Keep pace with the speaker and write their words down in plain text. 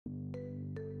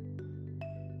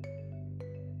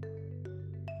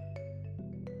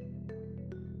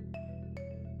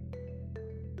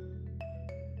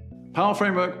Power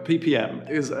Framework PPM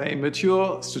is a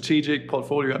mature strategic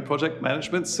portfolio and project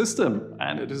management system,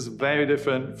 and it is very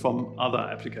different from other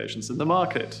applications in the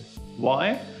market.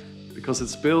 Why? Because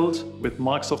it's built with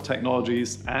Microsoft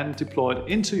technologies and deployed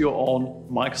into your own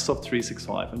Microsoft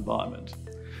 365 environment,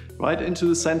 right into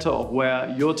the center of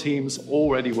where your teams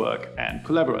already work and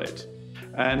collaborate.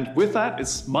 And with that,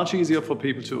 it's much easier for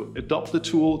people to adopt the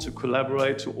tool, to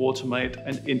collaborate, to automate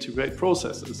and integrate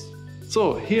processes.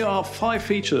 So here are 5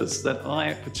 features that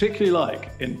I particularly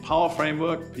like in Power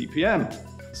Framework PPM.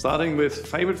 Starting with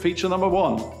favorite feature number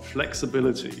 1,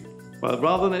 flexibility. Well,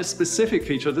 rather than a specific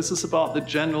feature, this is about the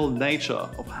general nature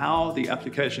of how the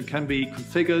application can be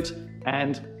configured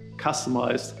and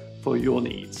customized for your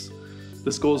needs.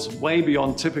 This goes way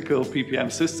beyond typical PPM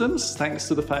systems, thanks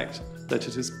to the fact that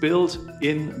it is built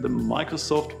in the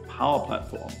Microsoft Power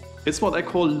Platform. It's what I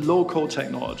call low-code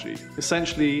technology,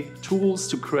 essentially tools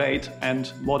to create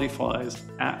and modify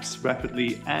apps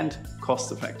rapidly and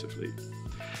cost-effectively.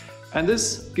 And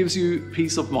this gives you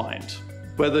peace of mind.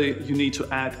 Whether you need to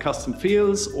add custom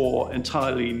fields or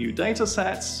entirely new data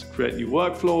sets, create new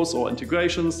workflows or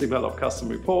integrations, develop custom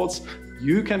reports,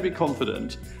 you can be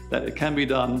confident that it can be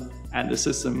done and the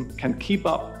system can keep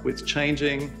up with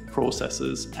changing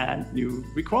processes and new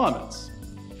requirements.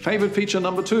 Favorite feature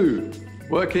number 2,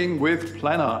 working with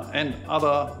Planner and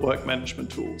other work management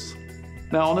tools.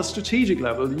 Now, on a strategic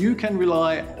level, you can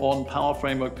rely on Power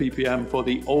Framework PPM for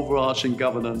the overarching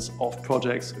governance of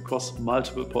projects across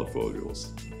multiple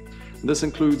portfolios. This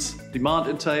includes demand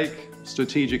intake,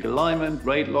 strategic alignment,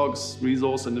 rate logs,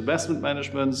 resource and investment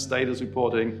management, status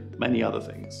reporting, many other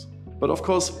things. But of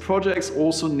course, projects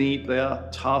also need their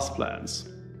task plans.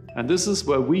 And this is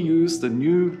where we use the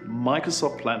new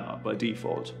Microsoft Planner by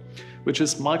default, which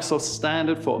is Microsoft's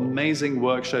standard for amazing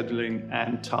work scheduling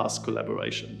and task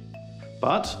collaboration.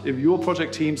 But if your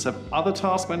project teams have other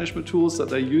task management tools that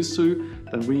they're used to,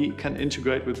 then we can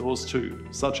integrate with those too,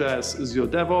 such as Azure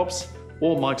DevOps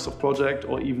or Microsoft Project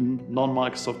or even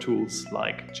non-Microsoft tools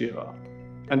like Jira.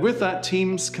 And with that,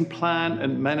 teams can plan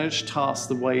and manage tasks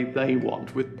the way they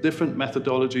want with different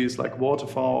methodologies like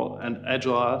Waterfall and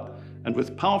Agile. And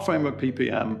with Power Framework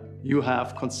PPM, you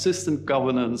have consistent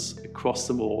governance across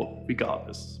them all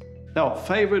regardless. Now,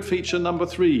 favorite feature number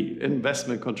 3,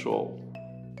 investment control.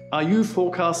 Are you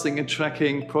forecasting and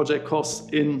tracking project costs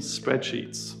in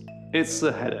spreadsheets? It's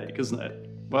a headache, isn't it?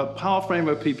 Well, Power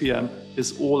Framework PPM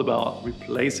is all about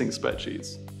replacing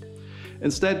spreadsheets.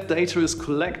 Instead, data is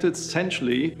collected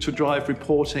centrally to drive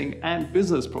reporting and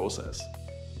business process.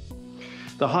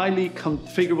 The highly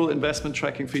configurable investment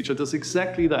tracking feature does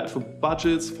exactly that for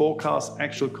budgets, forecasts,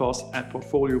 actual costs at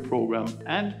portfolio program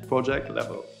and project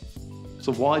level.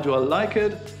 So why do I like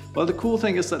it? Well, the cool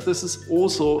thing is that this is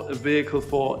also a vehicle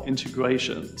for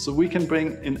integration. So we can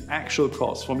bring in actual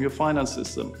costs from your finance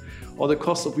system or the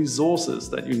cost of resources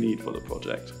that you need for the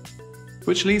project.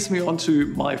 Which leads me on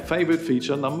to my favorite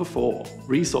feature number 4,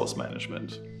 resource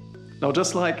management. Now,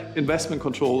 just like investment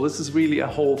control, this is really a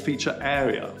whole feature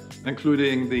area,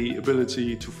 including the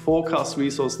ability to forecast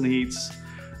resource needs,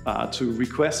 to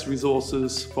request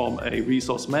resources from a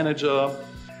resource manager,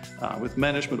 with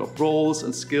management of roles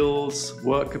and skills,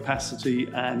 work capacity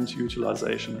and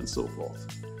utilization and so forth.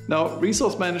 Now,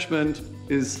 resource management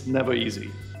is never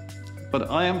easy, but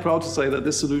I am proud to say that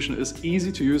this solution is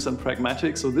easy to use and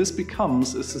pragmatic, so this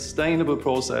becomes a sustainable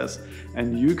process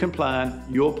and you can plan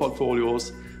your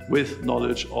portfolios with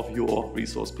knowledge of your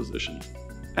resource position.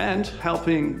 And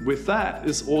helping with that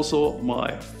is also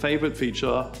my favorite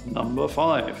feature number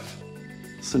 5,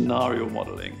 scenario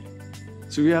modeling.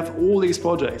 So you have all these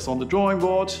projects on the drawing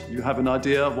board, you have an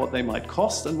idea of what they might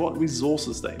cost and what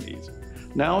resources they need.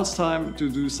 Now it's time to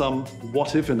do some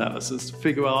what-if analysis to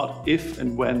figure out if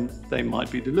and when they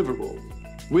might be deliverable.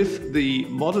 With the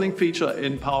modeling feature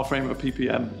in Power Framework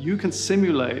PPM, you can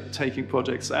simulate taking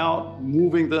projects out,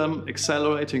 moving them,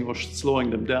 accelerating or slowing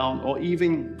them down, or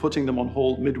even putting them on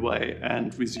hold midway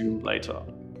and resume later.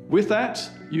 With that,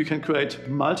 you can create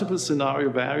multiple scenario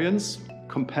variants,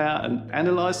 compare and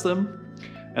analyze them,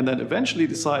 and then eventually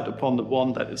decide upon the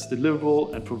one that is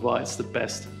deliverable and provides the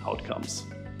best outcomes.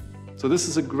 So this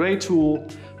is a great tool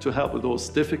to help with those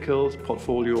difficult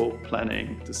portfolio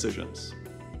planning decisions.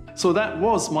 So that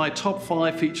was my top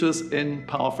 5 features in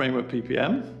Power Framework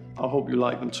PPM. I hope you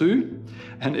like them too.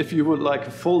 And if you would like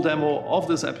a full demo of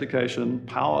this application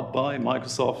powered by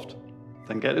Microsoft,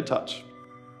 then get in touch.